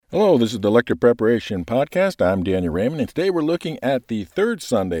Hello, this is the Lecture Preparation Podcast. I'm Daniel Raymond, and today we're looking at the third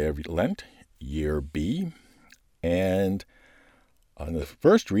Sunday of Lent, Year B, and on the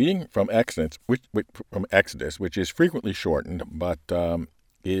first reading from Exodus, which is frequently shortened, but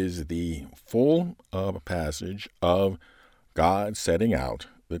is the full passage of God setting out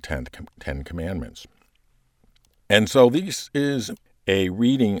the Ten Commandments. And so this is a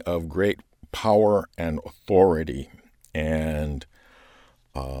reading of great power and authority, and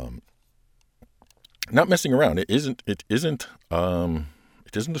not messing around. It isn't a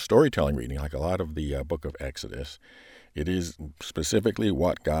storytelling reading like a lot of the book of Exodus. It is specifically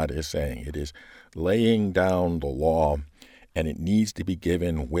what God is saying. It is laying down the law, and it needs to be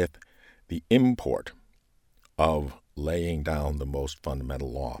given with the import of laying down the most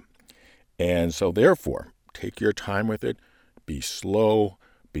fundamental law. And so therefore, take your time with it, be slow,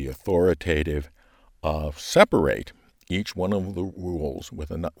 be authoritative, separate each one of the rules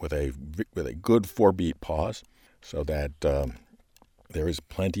with a good 4-beat pause, so that there is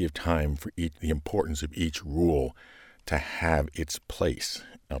plenty of time for the importance of each rule to have its place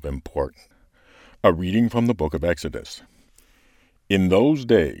of importance. A reading from the book of Exodus. In those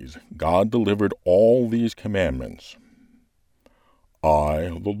days God delivered all these commandments.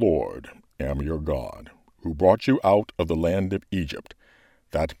 I, the Lord, am your God, who brought you out of the land of Egypt,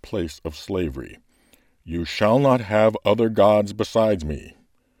 that place of slavery. You shall not have other gods besides me.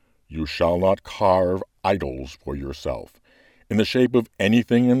 You shall not carve idols for yourself, in the shape of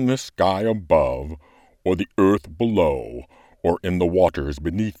anything in the sky above, or the earth below, or in the waters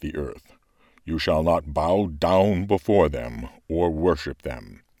beneath the earth. You shall not bow down before them, or worship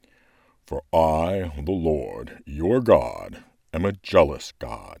them. For I, the Lord, your God, am a jealous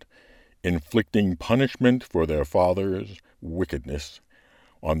God, inflicting punishment for their fathers' wickedness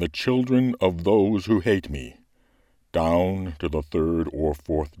on the children of those who hate me, down to the 3rd or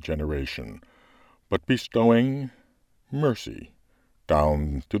 4th generation, but bestowing mercy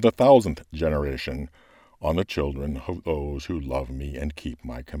down to the 1,000th generation on the children of those who love me and keep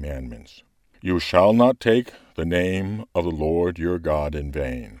my commandments. You shall not take the name of the Lord your God in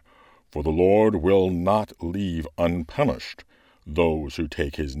vain, for the Lord will not leave unpunished those who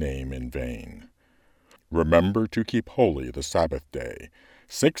take his name in vain. Remember to keep holy the Sabbath day.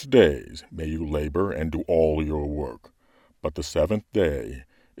 6 days may you labor and do all your work, but the 7th day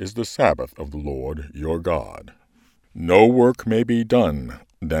is the Sabbath of the Lord your God. No work may be done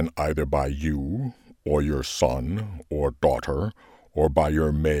then either by you, or your son, or daughter, or by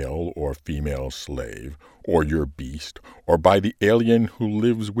your male or female slave, or your beast, or by the alien who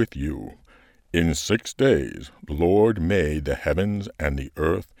lives with you. In 6 days the Lord made the heavens and the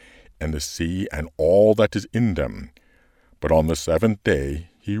earth and the sea and all that is in them. But on the 7th day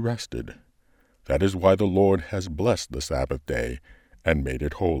he rested. That is why the Lord has blessed the Sabbath day and made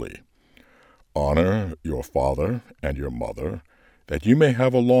it holy. Honor your father and your mother, that you may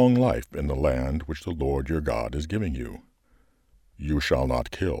have a long life in the land which the Lord your God is giving you. You shall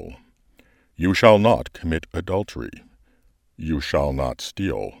not kill. You shall not commit adultery. You shall not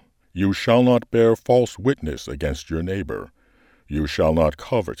steal. You shall not bear false witness against your neighbor. You shall not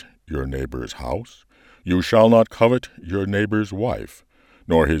covet your neighbor's house. You shall not covet your neighbor's wife,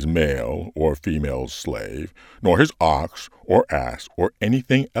 nor his male or female slave, nor his ox or ass, or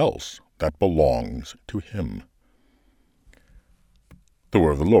anything else that belongs to him. The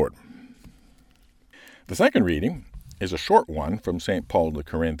word of the Lord. The second reading is a short one from St. Paul to the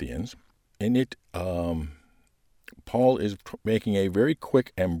Corinthians. In it, Paul is making a very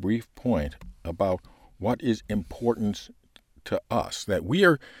quick and brief point about what is important to us, that we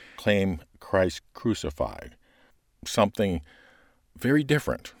claim Christ crucified, something very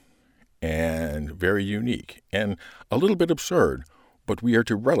different and very unique and a little bit absurd, but we are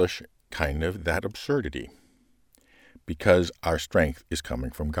to relish kind of that absurdity because our strength is coming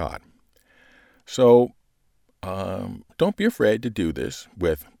from God. So don't be afraid to do this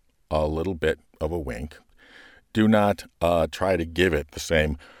with a little bit of a wink. Do not try to give it the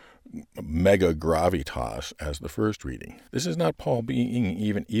same mega gravitas as the first reading. This is not Paul being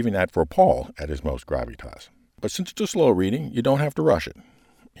even for Paul at his most gravitas. But since it's a slow reading, you don't have to rush it.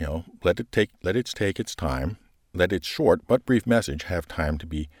 Let it take its time. Let its short but brief message have time to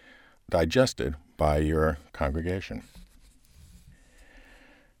be digested by your congregation.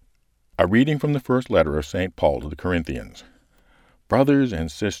 A reading from the first letter of St. Paul to the Corinthians. Brothers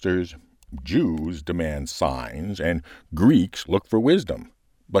and sisters, Jews demand signs, and Greeks look for wisdom.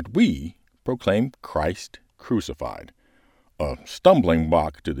 But we proclaim Christ crucified, a stumbling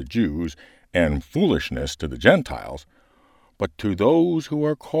block to the Jews and foolishness to the Gentiles. But to those who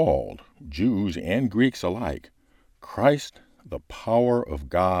are called, Jews and Greeks alike, Christ, the power of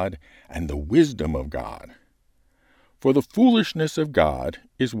God and the wisdom of God. For the foolishness of God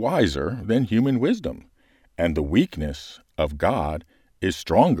is wiser than human wisdom, and the weakness of God is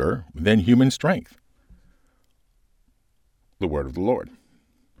stronger than human strength. The word of the Lord.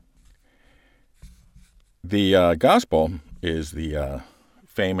 The gospel is the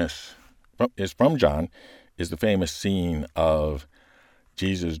is from John, is the famous scene of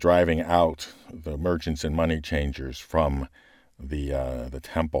Jesus driving out the merchants and money changers from the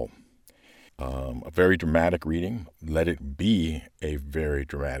temple. A very dramatic reading. Let it be a very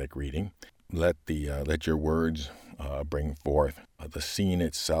dramatic reading. Let your words bring forth the scene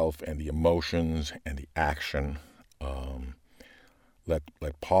itself and the emotions and the action.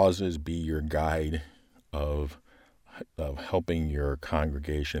 Let pauses be your guide of helping your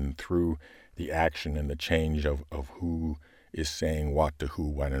congregation through the action and the change of who is saying what to who,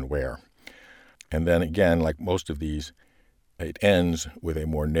 when, and where. And then again, like most of these, it ends with a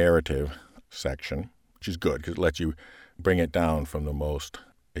more narrative section, which is good because it lets you bring it down from the most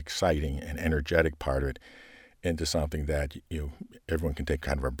exciting and energetic part of it into something that everyone can take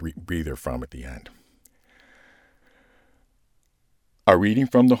kind of a breather from at the end. A reading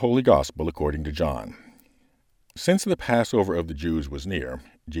from the Holy Gospel according to John. Since the Passover of the Jews was near,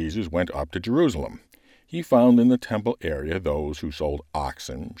 Jesus went up to Jerusalem. He found in the temple area those who sold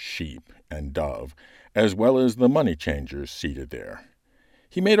oxen, sheep, and dove, as well as the money changers seated there.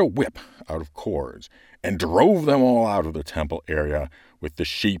 He made a whip out of cords and drove them all out of the temple area with the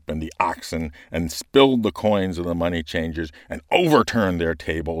sheep and the oxen, and spilled the coins of the money changers and overturned their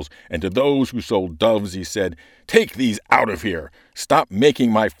tables. And to those who sold doves he said, "Take these out of here. Stop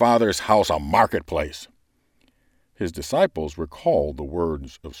making my Father's house a marketplace." His disciples recalled the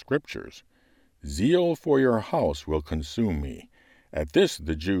words of Scriptures. "Zeal for your house will consume me." At this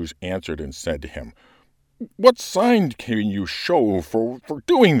the Jews answered and said to him, "What sign can you show for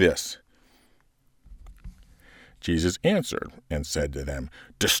doing this?" Jesus answered and said to them,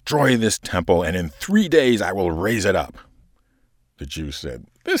 "Destroy this temple, and in 3 days I will raise it up." The Jews said,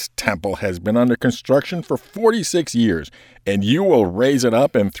 "This temple has been under construction for 46 years, and you will raise it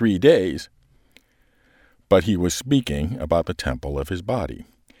up in 3 days." But he was speaking about the temple of his body.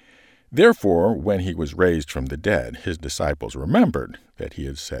 Therefore, when he was raised from the dead, his disciples remembered that he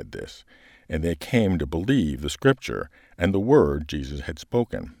had said this, and they came to believe the Scripture and the word Jesus had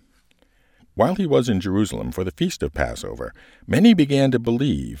spoken. While he was in Jerusalem for the feast of Passover, many began to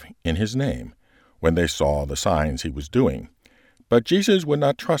believe in his name when they saw the signs he was doing. But Jesus would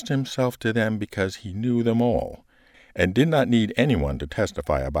not trust himself to them because he knew them all, and did not need anyone to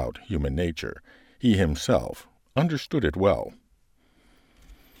testify about human nature. He himself understood it well.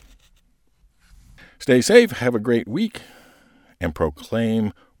 Stay safe, have a great week, and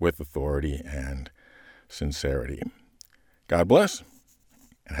proclaim with authority and sincerity. God bless,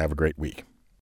 and have a great week.